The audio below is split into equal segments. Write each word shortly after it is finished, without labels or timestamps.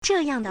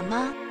这样的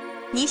吗？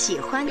你喜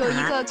欢有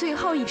一个最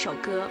后一首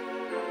歌，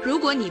如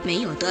果你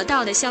没有得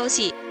到的消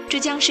息，这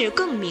将是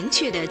更明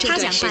确的这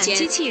段时间。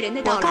机器人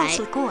的到来。我告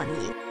诉过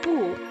你，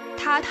不，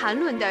他谈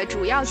论的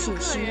主要信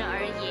息。个人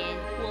而言，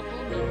我不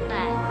明白。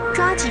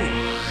抓紧。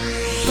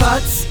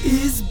But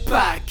is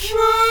back.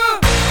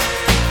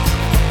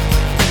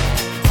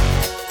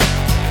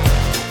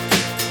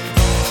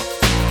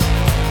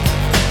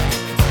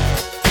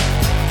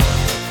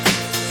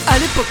 À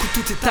l'époque où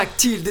tout est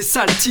tactile, des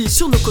saltilles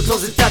sur nos côtes dans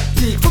des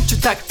tapis, faut que tu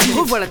tactiles.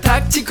 Revois la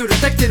tactique, le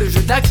tact et le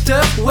jeu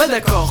d'acteur. Ouais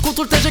d'accord,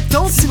 contrôle ta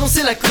jectante, sinon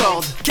c'est la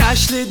corde.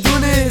 Cache les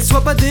données, sois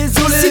pas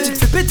désolé. Si tu te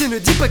fais péter, ne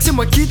dis pas que c'est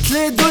moi qui te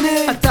l'ai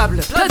donné. À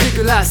table, pas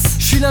dégueulasse.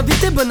 Je suis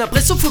l'invité, bonne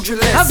impression, faut que je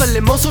laisse. Avale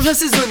les mensonges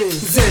assaisonnés.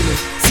 Zen,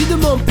 si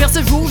demain on perd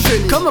ses jours, je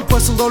nie. Comme un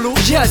poisson dans l'eau,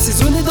 j'ai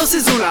assaisonné dans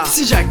ces eaux-là.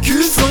 Si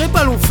j'accuse, je ferai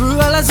pas long feu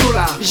à la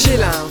Zola. J'ai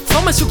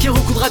l'information qui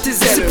recoudra tes ailes.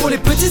 C'est pour les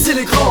petits et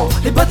les grands,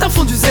 les bâtards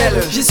font du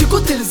zèle. J'ai su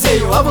côté le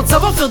zéo avant de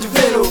savoir faire du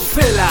vélo.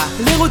 Fais là,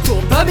 les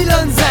retours,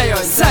 Babylone, Zion.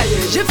 Ça y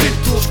est, j'ai fait le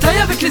tour, j'taille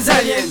avec les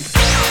aliens.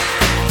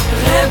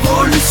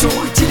 Révolution,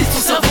 utilise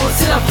ton cerveau,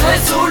 c'est la vraie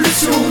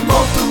solution.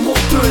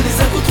 Monte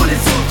les uns contre les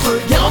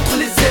autres. Guerre entre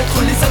les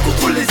êtres, les uns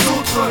contre les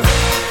autres.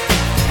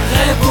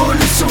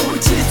 Révolution,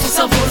 utilise ton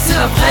cerveau, c'est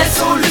la vraie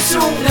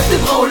solution. Lève tes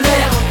bras en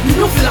l'air,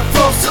 l'union fait la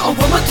force.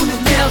 Envoie-moi ton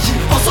énergie,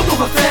 ensemble on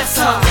va faire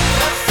ça.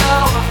 Faire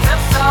ça, on va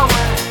faire ça,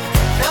 ouais.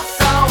 Faire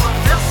ça, on va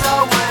faire ça,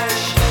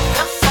 wesh.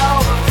 Faire ça,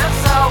 on va faire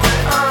ça, ouais.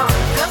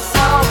 Faire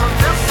ça, on va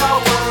faire ça,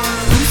 ouais.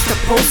 Bouge ta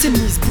pensée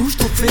mise, bouge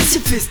ton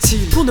fessier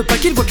festif. Pour ne pas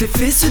qu'il voit que les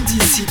faits se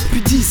dissipent.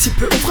 Puis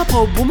disciple, on frappera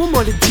au bon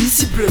moment les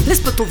disciples. Laisse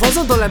pas ton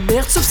voisin dans la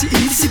merde, sauf si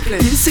il s'y plaît.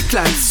 Il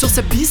s'éclate sur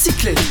sa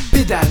bicyclette,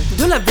 pédale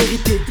de la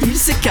vérité, il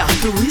s'écarte,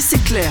 oui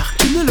c'est clair.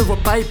 Tu ne le vois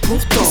pas et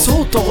pourtant ils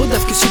sont autant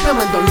redaf que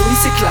Superman dans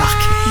Lois et Clark.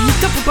 Nique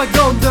ta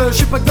propagande, je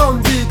suis pas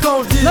Gandhi.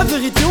 Quand je dis la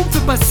vérité, on me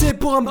fait passer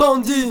pour un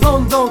bandit.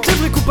 Pendant que les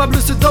vrais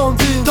coupables se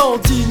dandinent.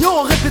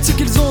 On répète ce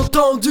qu'ils ont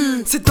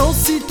entendu. C'est temps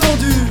si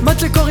tendu,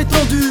 mate les corps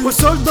étendus. Au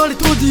sol dans les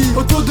taudis,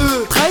 auto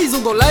de trahison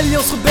dans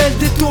l'alliance rebelle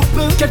des taupes.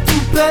 Quel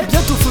toupet,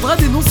 bientôt faudra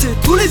dénoncer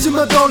tous les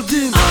humains dans le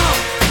deal.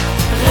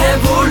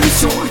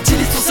 Révolution,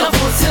 utilise ton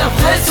cerveau, c'est la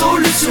vraie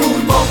solution.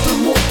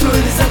 Monte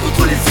les uns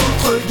contre les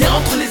autres. Guerre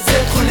entre les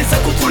êtres, les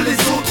uns contre les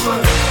autres.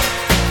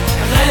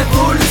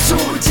 Révolution,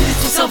 utilise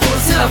ton cerveau,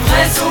 c'est la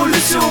vraie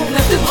solution.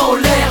 Lève tes bras en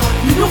l'air,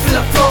 l'union fait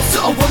la force.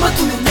 Envoie-moi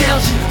ton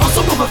énergie,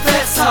 ensemble on va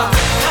faire ça.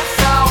 Faire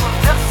ça, on va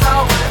faire ça,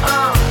 ouais.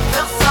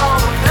 Faire ça, on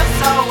va faire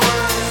ça, ouais.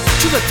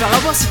 Tu vas te faire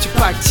avoir si tu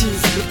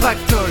pactises. Le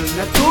pactole,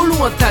 la tôle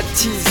ou un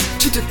tatise.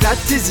 Tu te tâtes,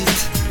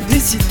 t'hésites.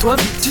 Décide-toi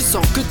vite, tu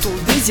sens que ton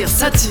désir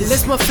s'attise.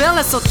 Laisse-moi faire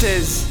la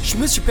synthèse. Je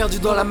me suis perdu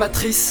dans la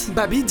matrice.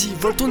 Babidi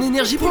vole ton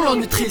énergie pour leur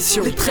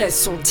nutrition. Les traits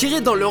sont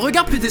tirés dans le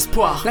regard, plus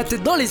d'espoir. La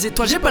tête dans les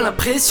étoiles, j'ai pas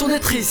l'impression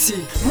d'être ici.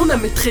 Mon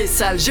âme est très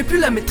sale, j'ai plus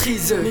la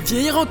maîtrise. Mes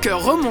vieilles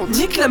rancœurs remontent,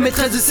 nique la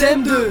maîtresse de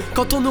CM2.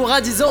 Quand on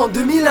aura 10 ans en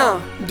 2001.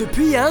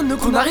 Depuis y'a un nœud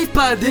qu'on n'arrive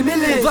pas à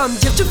démêler. On va me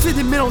dire tu fais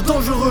des mélanges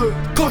dangereux.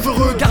 Quand je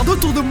regarde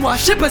autour de moi,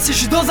 je sais pas si je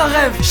suis dans un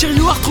rêve.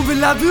 Keïo a retrouvé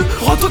la vue,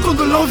 rends-toi compte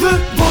de l'enjeu.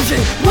 Venger,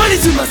 moi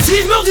les humains,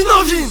 si je meurs d'une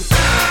angine.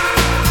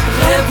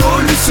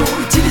 Révolution,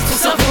 utilise ton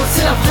cerveau,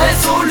 c'est la vraie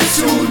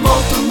solution.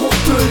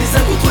 Monte les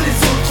uns contre les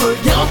autres.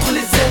 Guerre entre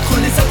les êtres,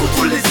 les uns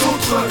contre les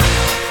autres.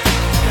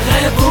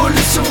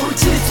 Révolution,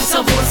 utilise ton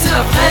cerveau, c'est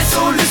la vraie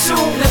solution.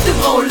 Lève tes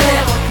bras en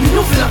l'air,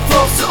 l'union fait la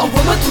force.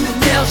 Envoie-moi ton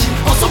énergie,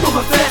 ensemble on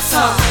va faire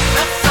ça.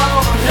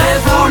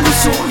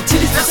 Révolution,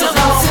 utilise ton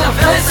cerveau, c'est la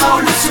vraie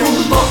solution.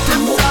 Monte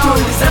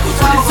les uns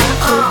contre les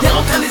autres. Guerre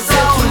entre les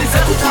êtres, les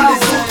uns contre les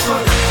autres.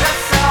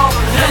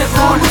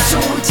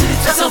 Révolution,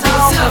 utilise ton cerveau,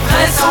 c'est la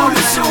vraie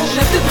solution.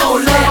 Lève tes bras en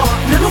l'air,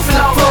 l'union fait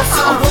la force.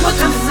 Envoie-moi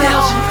ton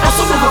énergie,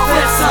 ensemble on va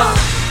faire ça.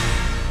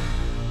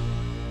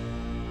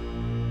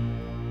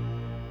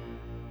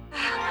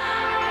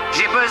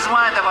 J'ai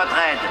besoin de votre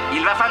aide.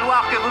 Il va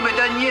falloir que vous me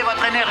donniez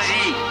votre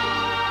énergie.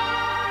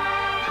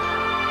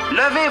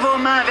 Levez vos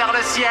mains vers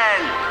le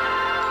ciel.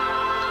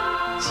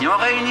 Si on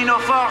réunit nos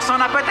forces, on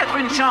a peut-être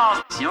une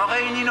chance. Si on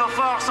réunit nos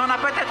forces, on a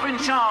peut-être une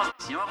chance.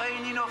 Si on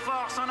réunit nos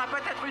forces, on a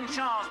peut-être une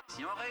chance.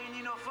 Si on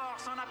réunit nos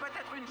forces, on a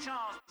peut-être une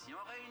chance. Si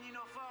on réunit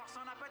nos forces,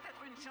 on a peut-être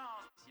une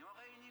chance.